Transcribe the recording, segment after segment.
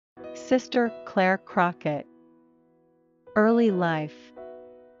Sister Care Crockett. Early life.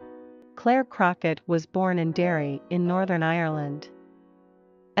 Care Crockett was born in Derry, in Northern Ireland.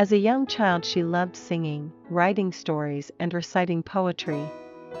 As a young child she loved singing, writing stories and reciting poetry.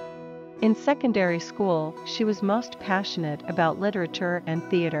 In secondary school, she was most passionate about literature and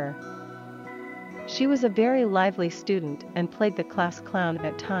theater. She was a very lively student and played the class clown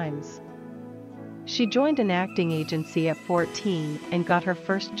at times. She joined an acting agency at 14 and got her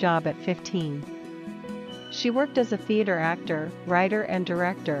first job at 15. She worked as a theater actor, writer and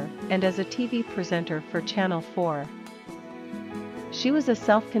director, and as a TV presenter for Channel 4. She was a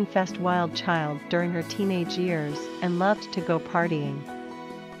self-confessed wild child during her teenage years and loved to go partying.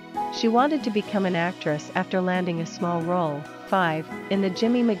 She wanted to become an actress after landing a small role, 5, in the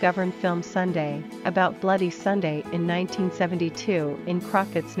Jimmy McGovern film Sunday, about Bloody Sunday in 1972 in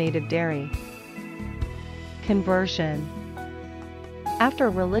Crockett's native Derry. Conversion. After a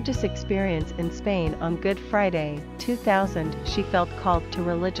religious experience in Spain on Good Friday, 2000, she felt called to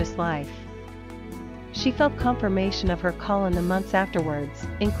religious life. She felt confirmation of her call in the months afterwards,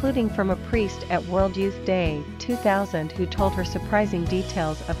 including from a priest at World Youth Day, 2000 who told her surprising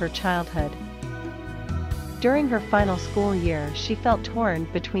details of her childhood. During her final school year she felt torn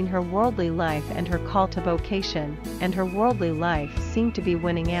between her worldly life and her call to vocation, and her worldly life seemed to be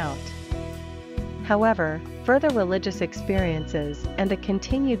winning out. However, further religious experiences and a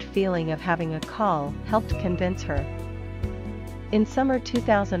continued feeling of having a call helped convince her. In summer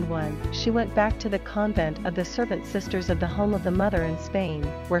 2001, she went back to the convent of the Servant Sisters of the Home of the Mother in Spain,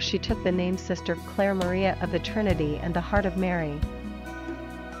 where she took the name Sister Clare Maria of the Trinity and the Heart of Mary.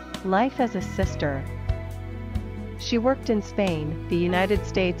 Life as a sister. She worked in Spain, the United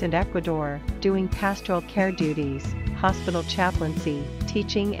States and Ecuador, doing pastoral care duties, hospital chaplaincy,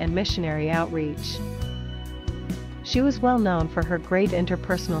 teaching and missionary outreach. She was well known for her great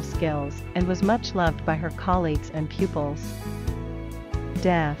interpersonal skills and was much loved by her colleagues and pupils.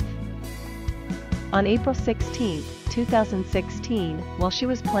 Death. On April 16, 2016, while she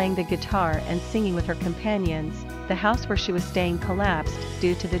was playing the guitar and singing with her companions, the house where she was staying collapsed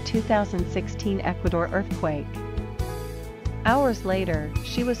due to the 2016 Ecuador earthquake. Hours later,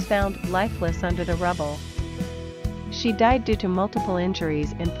 she was found lifeless under the rubble. She died due to multiple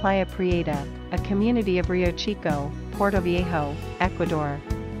injuries in Playa Prieta, a community of Riochico, Portoviejo, Ecuador.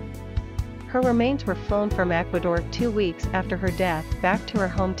 Her remains were flown from Ecuador 2 weeks after her death back to her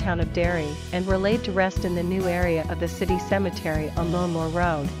hometown of Derry and were laid to rest in the new area of the city cemetery on Lonmore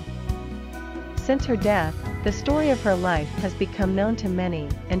Road. Since her death, the story of her life has become known to many,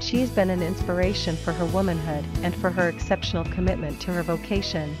 and she has been an inspiration for her womanhood and for her exceptional commitment to her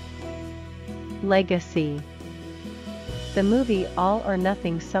vocation. Legacy. The movie All or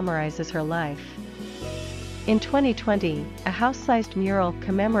Nothing summarizes her life. In 2020, a house-sized mural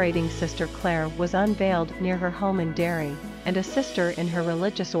commemorating Sister Clare was unveiled near her home in Derry, and a sister in her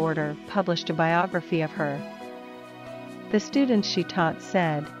religious order published a biography of her. The students she taught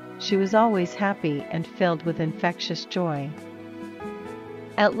said, "She was always happy and filled with infectious joy."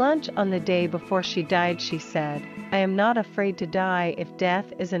 At lunch on the day before she died she said, "I am not afraid to die if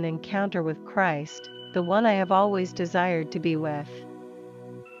death is an encounter with Christ, the one I have always desired to be with."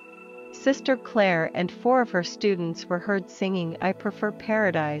 Sister Clare and 4 of her students were heard singing "I Prefer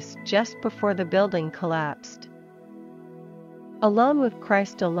Paradise" just before the building collapsed. Alone with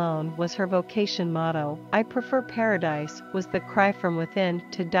Christ alone was her vocation motto. "I prefer paradise" was the cry from within,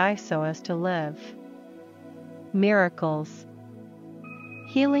 to die so as to live. Miracles.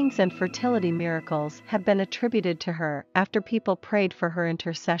 Healings and fertility miracles have been attributed to her after people prayed for her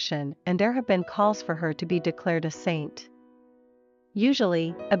intercession, and there have been calls for her to be declared a saint.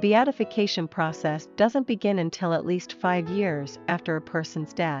 Usually, a beatification process doesn't begin until at least 5 years after a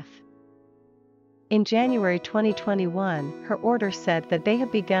person's death. In January 2021, her order said that they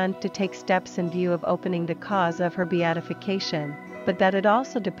have begun to take steps in view of opening the cause of her beatification, but that it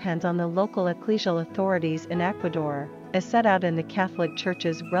also depends on the local ecclesial authorities in Ecuador, as set out in the Catholic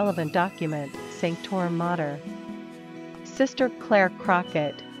Church's relevant document, Sanctorum Mater. Sister Care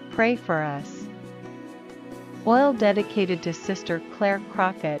Crockett, pray for us. Oil dedicated to Sister Care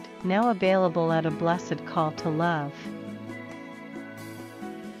Crockett, now available at A Blessed Call to Love.